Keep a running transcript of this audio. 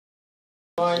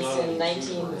in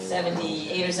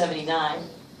 1978 or 79,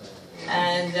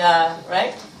 and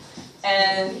right,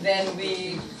 and then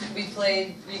we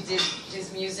did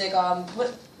his music,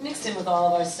 mixed in with all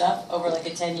of our stuff over like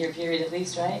a 10-year period at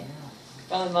least, right?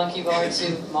 From the Monkey Bar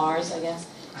to Mars, I guess,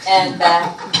 and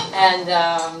back, and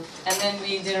then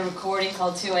we did a recording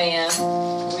called 2 AM.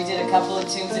 We did a couple of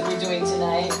tunes that we're doing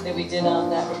tonight that we did on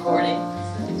that recording.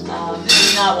 This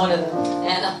is not one of them,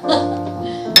 and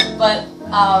but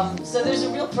so there's a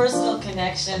real personal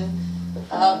connection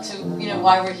to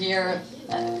why we're here.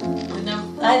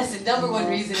 The number one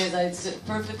reason is it's a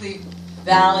perfectly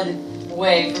valid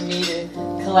way for me to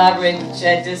collaborate with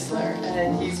Jed Distler,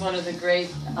 and he's one of the great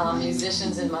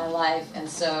musicians in my life, and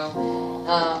so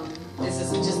this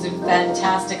is just a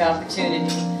fantastic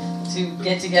opportunity to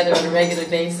get together on a regular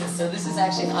basis. So this is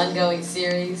actually an ongoing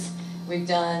series. We've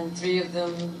done 3 of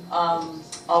them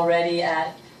already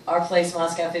at our place,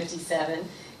 Moscow 57,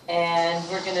 and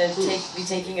we're going to be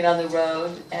taking it on the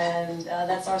road, and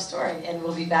that's our story, and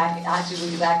we'll be back, actually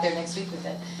we'll be back there next week with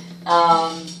it.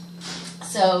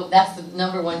 So that's the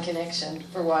number one connection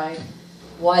for why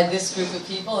this group of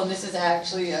people, and this is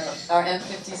actually our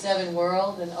M57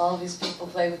 world, and all of these people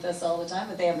play with us all the time,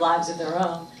 but they have lives of their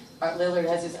own. Art Lillard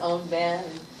has his own band,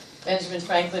 and Benjamin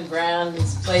Franklin Brown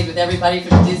has played with everybody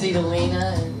from Dizzy to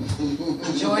Lena,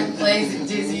 and Jordan plays at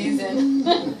Dizzy's,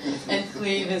 and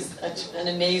Cleve is an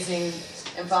amazing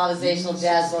improvisational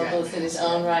jazz vocalist in his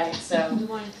own right. So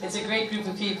it's a great group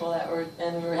of people that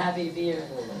we're happy to be here.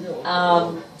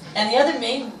 And the other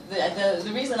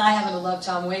the reason I happen to love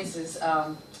Tom Waits is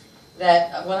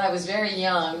that when I was very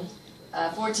young,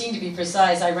 14 to be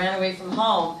precise, I ran away from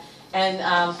home, and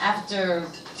after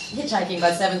hitchhiking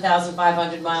about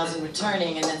 7,500 miles and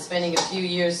returning, and then spending a few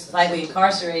years slightly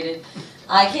incarcerated,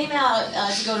 I came out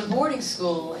to go to boarding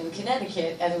school in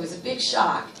Connecticut, and it was a big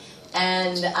shock.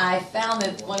 And I found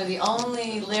that one of the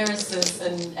only lyricists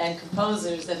and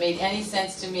composers that made any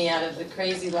sense to me out of the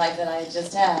crazy life that I had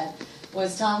just had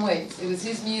was Tom Waits. It was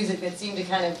his music that seemed to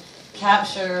kind of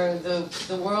capture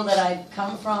the world that I'd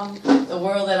come from, the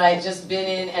world that I'd just been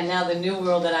in, and now the new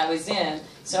world that I was in.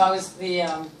 So I was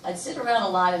I'd sit around a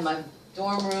lot in my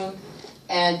dorm room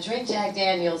and drink Jack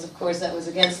Daniels. Of course, that was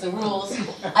against the rules.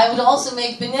 I would also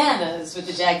make bananas with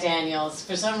the Jack Daniels.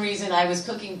 For some reason, I was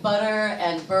cooking butter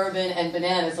and bourbon and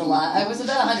bananas a lot. I was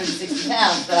about 160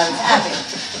 pounds, but I was happy.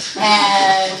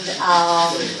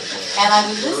 And I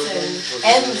would listen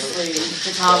endlessly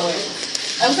to Tom Waits.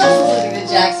 I was also listening to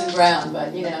Jackson Browne,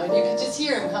 but you could just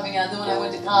hear him coming out. Then when I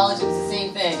went to college, it was the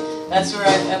same thing. That's where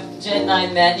Jed and I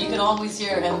met. You could always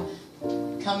hear him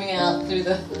coming out through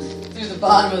the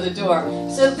bottom of the door.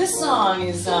 So this song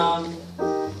is, I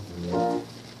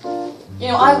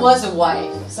was a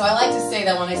wife, so I like to say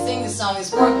that when I sing this song,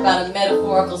 it's more about a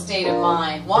metaphorical state of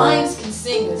mind. Wives can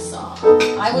sing this song.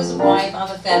 I was a wife, I'm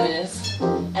a feminist,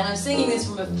 and I'm singing this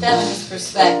from a feminist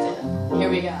perspective. Here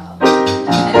we go.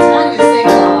 And it's kind of a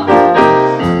sing-along.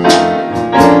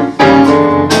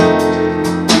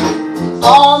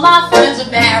 All my friends are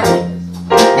married,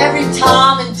 every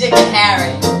Tom and Dick and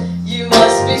Harry. You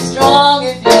must be strong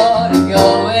if you're to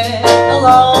go it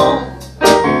alone.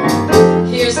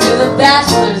 Here's to the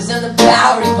bachelors and the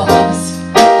Bowery bums,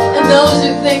 and those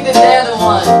who think that they're the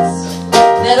ones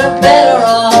that are better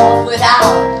off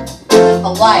without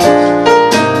a wife.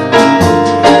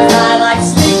 'Cause I like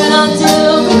sleeping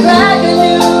until the crack of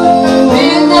noon,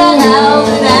 midnight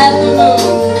howling at the moon.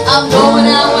 I'm going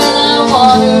out when I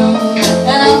want to,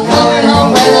 and I'm coming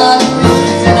home when I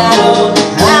please, and I don't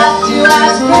have to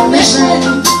ask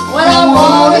permission when I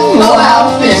want to go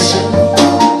out fishing.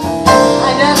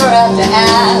 I never have to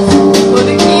ask for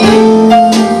the key.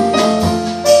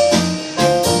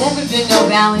 Never been no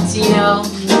Valentino,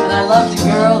 and I loved a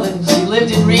girl and she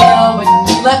lived in Reno, but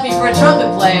she left me for a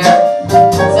trumpet player,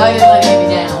 so I didn't let him get me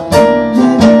down.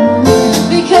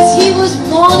 Because he was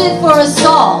wanted for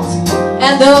assault,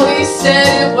 and though he said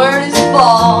it weren't his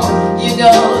fault,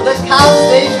 the cops,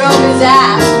 they drove his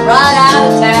ass right out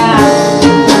of town.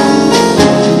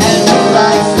 And we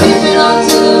like sleeping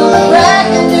until the crack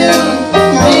of noon,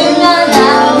 midnight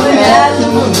howling at the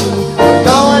moon. We're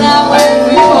going out when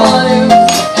we want to,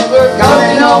 and we're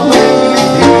coming home when we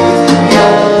please. We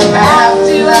don't have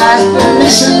to ask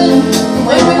permission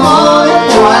when we want to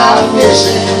go out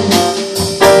fishing.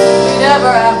 We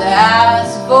never have to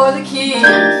ask for the key.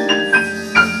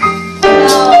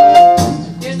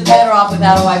 Better off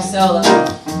without a wife solo.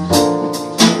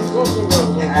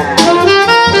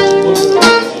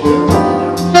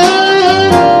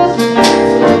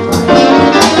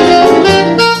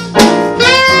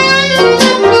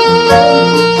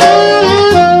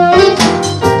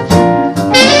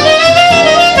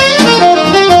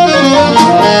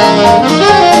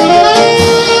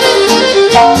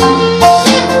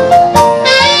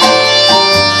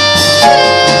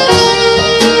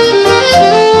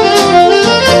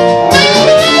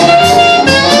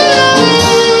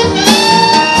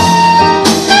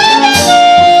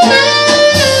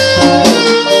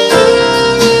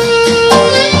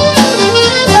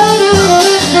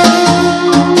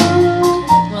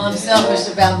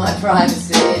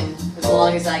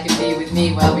 long as I can be with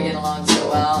me while we get along so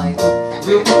well. I can't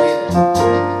really believe it.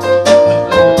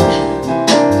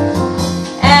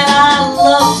 And I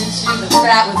love to chew the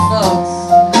fat with folks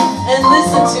and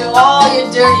listen to all your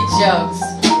dirty jokes.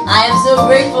 I am so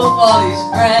grateful for these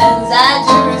friends I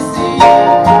do receive.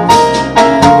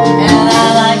 And I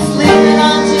like sleeping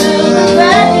until the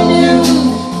crack of noon,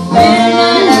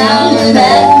 midnight out of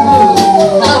that mood.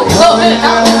 I'm going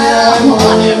out where I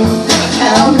want to,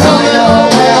 and I'm going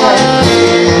home where I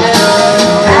feel. And I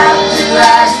don't have to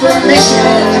ask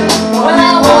permission when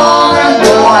I want to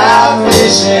go out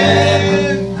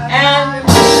fishing. And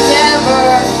we never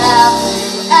have to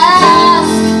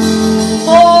ask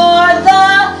for the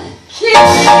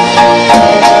kiss.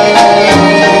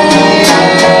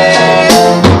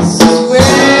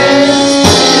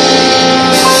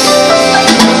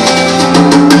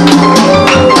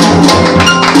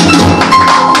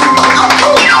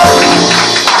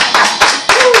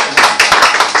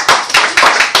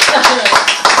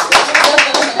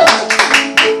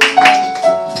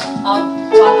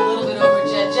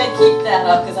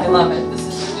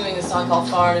 Called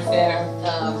Foreign Affair,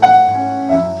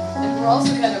 and we're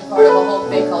also kind of part of a whole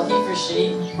thing called He for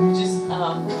She, which is,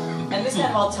 and this kind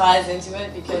of all ties into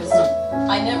it because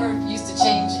I never used to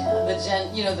change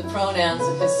the pronouns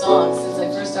of his songs since I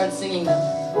first started singing them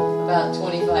about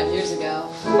 25 years ago.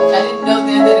 I didn't know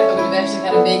then that it would eventually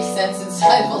kind of make sense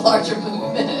inside of a larger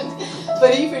movement.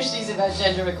 But He for She's about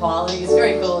gender equality. It's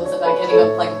very cool. It's about getting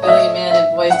up like a billion men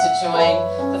and boys to join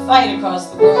the fight across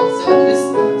the world. So this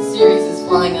series is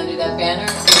flying under that banner.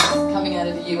 It's coming out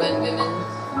of the UN Women.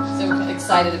 So we're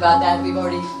excited about that. We've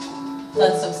already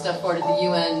done some stuff for it at the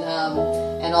UN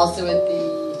and also at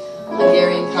the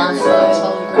Hungarian consulate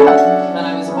when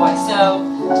I was a boy. So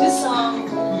this song,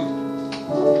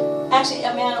 actually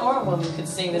a man or a woman could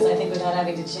sing this, I think, without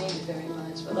having to change it very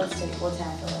much. But we'll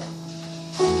tackle it.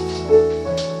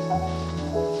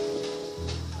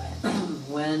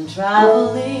 When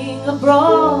traveling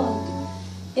abroad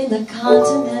in the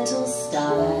continental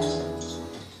style,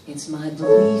 it's my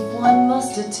belief one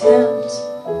must attempt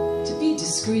to be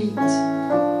discreet,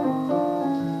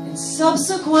 and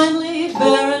subsequently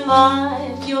bear in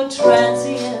mind your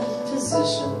transient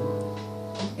position.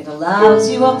 It allows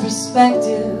you a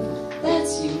perspective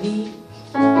that's unique.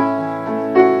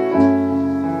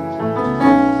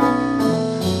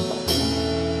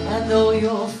 Though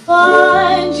you'll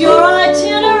find your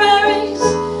itineraries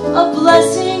a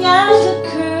blessing and a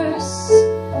curse,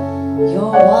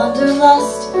 your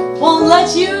wanderlust won't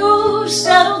let you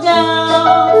settle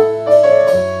down,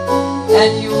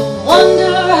 and you'll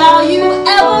wonder how you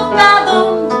ever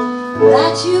fathomed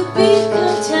that you'd be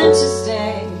content to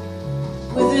stay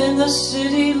within the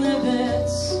city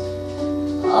limits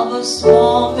of a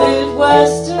small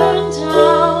Midwestern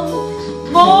town.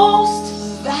 Most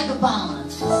vagabonds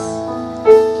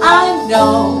I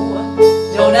know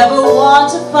don't ever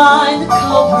want to find the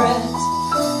culprit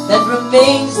that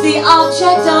remains the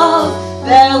object of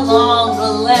their long,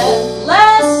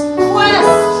 relentless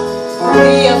quest.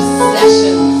 The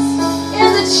obsessions in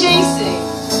the chasing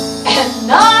and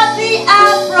not the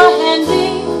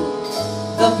apprehending,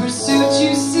 the pursuit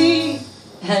you see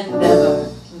and never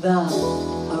the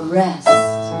arrest.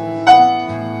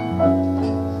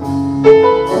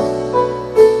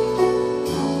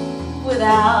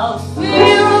 Without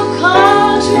fear of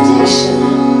contradiction,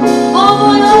 bon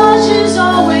voyage is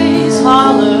always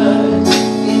hollered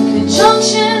in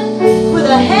conjunction with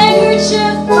a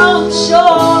handkerchief from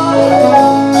shore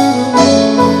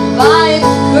by a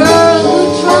girl who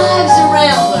drives a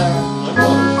Rambler,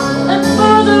 and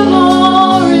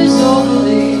furthermore is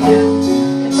overly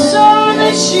concerned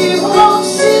that she won't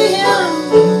see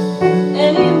him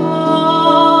anymore.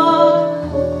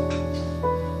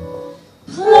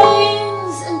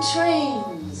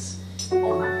 Trains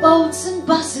and boats and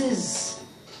buses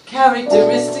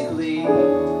characteristically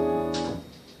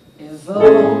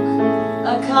evoke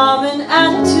a common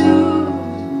attitude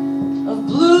of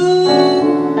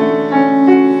blue,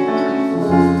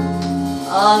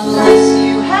 unless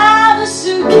you have a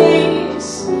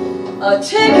suitcase, a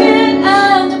ticket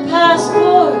and a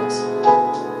passport,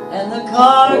 and the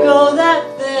cargo that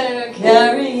they're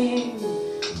carrying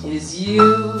is you.